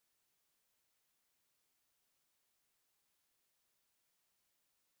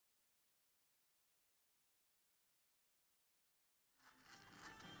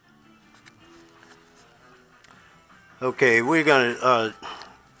Okay, we're gonna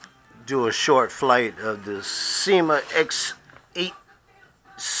do a short flight of the Syma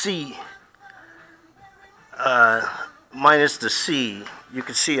X8-C minus the C. You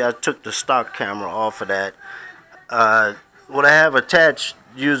can see I took the stock camera off of that. What I have attached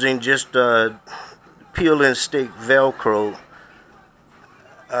using just peel and stick Velcro,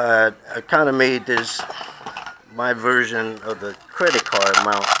 I kind of made this my version of the credit card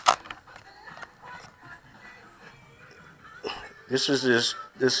mount. This is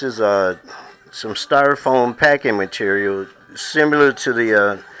some styrofoam packing material, similar to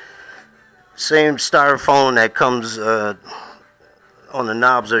the same styrofoam that comes on the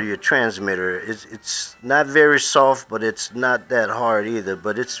knobs of your transmitter. It's not very soft, but it's not that hard either.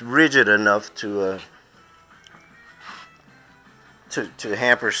 But it's rigid enough to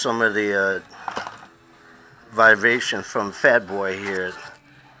hamper some of the vibration from Fat Boy here.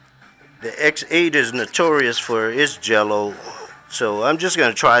 The X8 is notorious for its Jello. So I'm just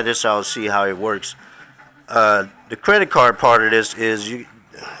going to try this out, see how it works. The credit card part of this is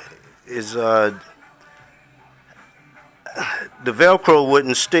the Velcro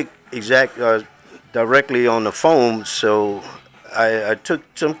wouldn't stick directly on the foam, so I took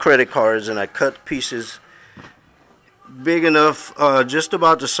some credit cards and I cut pieces big enough, just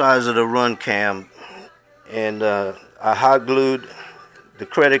about the size of the RunCam, and I hot glued the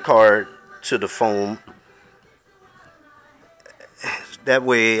credit card to the foam. That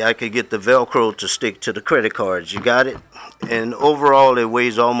way I could get the Velcro to stick to the credit cards. You got it? And overall it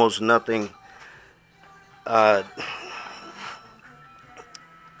weighs almost nothing. And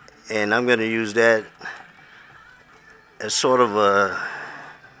I'm going to use that as sort of a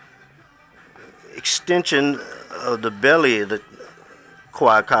extension of the belly of the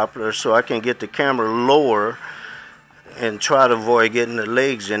quadcopter, so I can get the camera lower and try to avoid getting the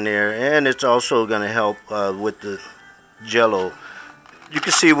legs in there. And it's also going to help with the Jello. You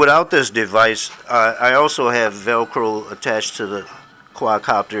can see without this device, I also have Velcro attached to the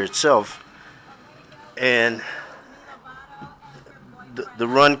quadcopter itself, and the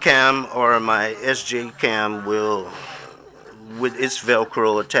RunCam or my SJ cam will, with its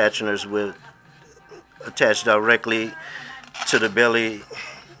Velcro attachments, will attach directly to the belly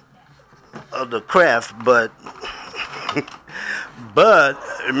of the craft. But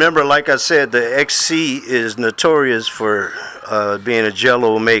remember, like I said, the XC is notorious for being a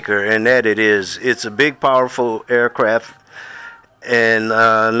Jello maker, and that it is. It's a big, powerful aircraft, and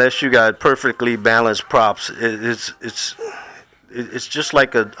unless you got perfectly balanced props, it's just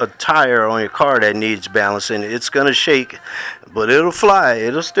like a tire on your car that needs balancing. It's gonna shake, but it'll fly.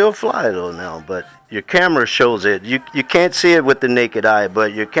 It'll still fly though now. But your camera shows it. You can't see it with the naked eye,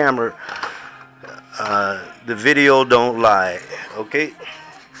 but your camera, the video don't lie. Okay,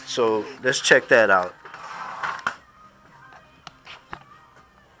 so let's check that out.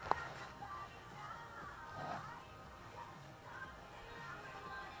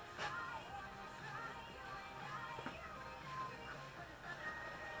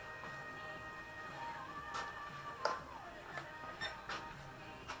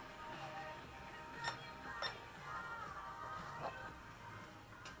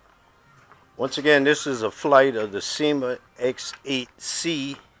 Once again, this is a flight of the Syma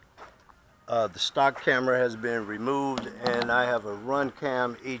X8-C. The stock camera has been removed, and I have a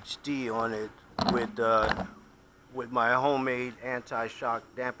RunCam HD on it with my homemade anti-shock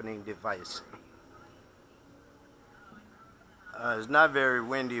dampening device. It's not very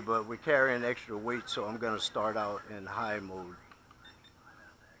windy, but we're carrying extra weight, so I'm going to start out in high mode.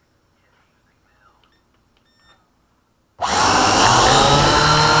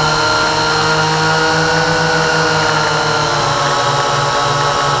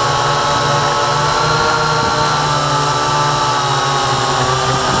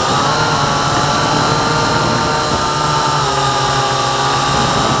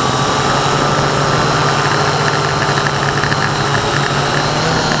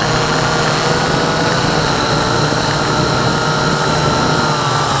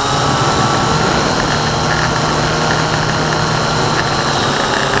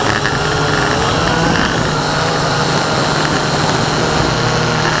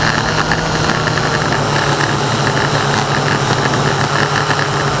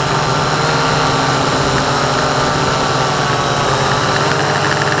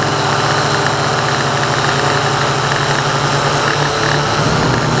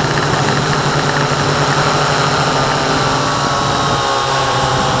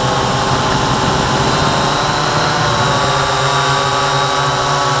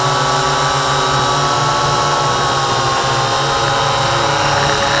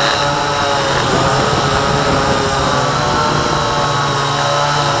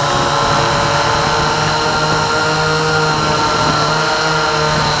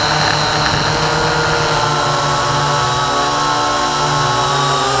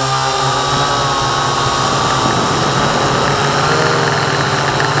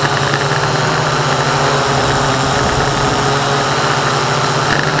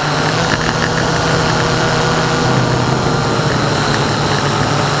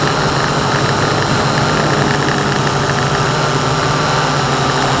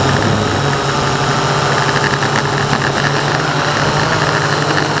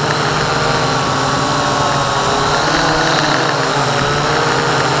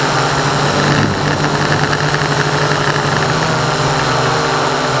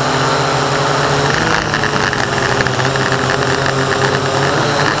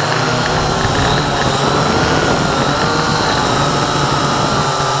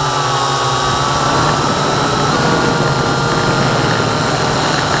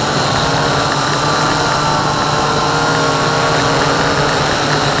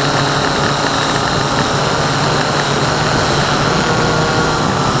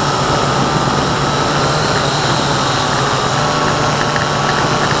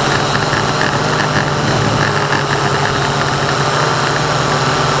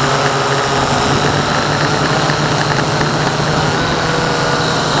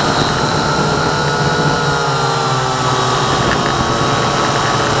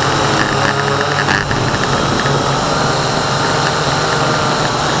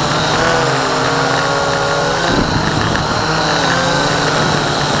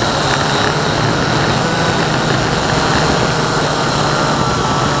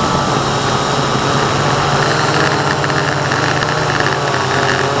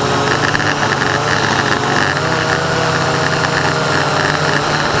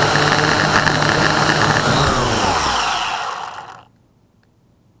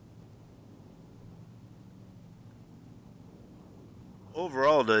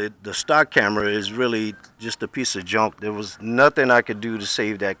 Overall, the stock camera is really just a piece of junk. There was nothing I could do to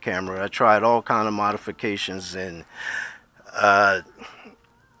save that camera. I tried all kind of modifications, and I'll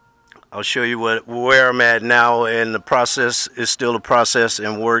show you where I'm at now. And the process is still a process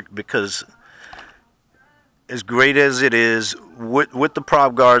and work, because as great as it is, with the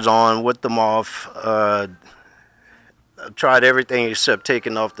prop guards on, with them off, I tried everything except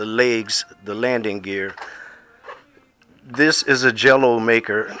taking off the legs, the landing gear. This is a Jello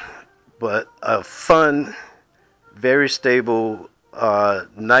maker, but a fun, very stable,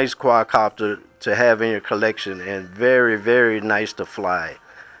 nice quadcopter to have in your collection, and very, very nice to fly.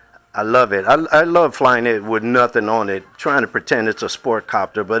 I love it. I love flying it with nothing on it, trying to pretend it's a sport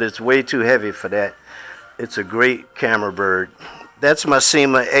copter, but it's way too heavy for that. It's a great camera bird. That's my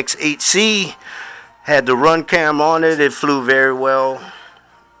Syma X8-C. Had the RunCam on it. It flew very well.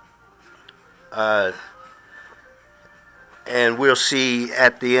 And we'll see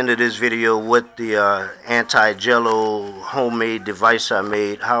at the end of this video what the Anti-Jello homemade device I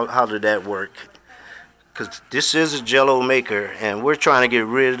made, how did that work? Because this is a Jello maker, and we're trying to get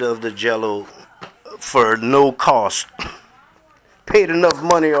rid of the Jello for no cost. Paid enough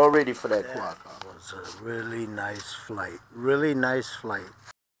money already for that quad. That was a really nice flight. Really nice flight.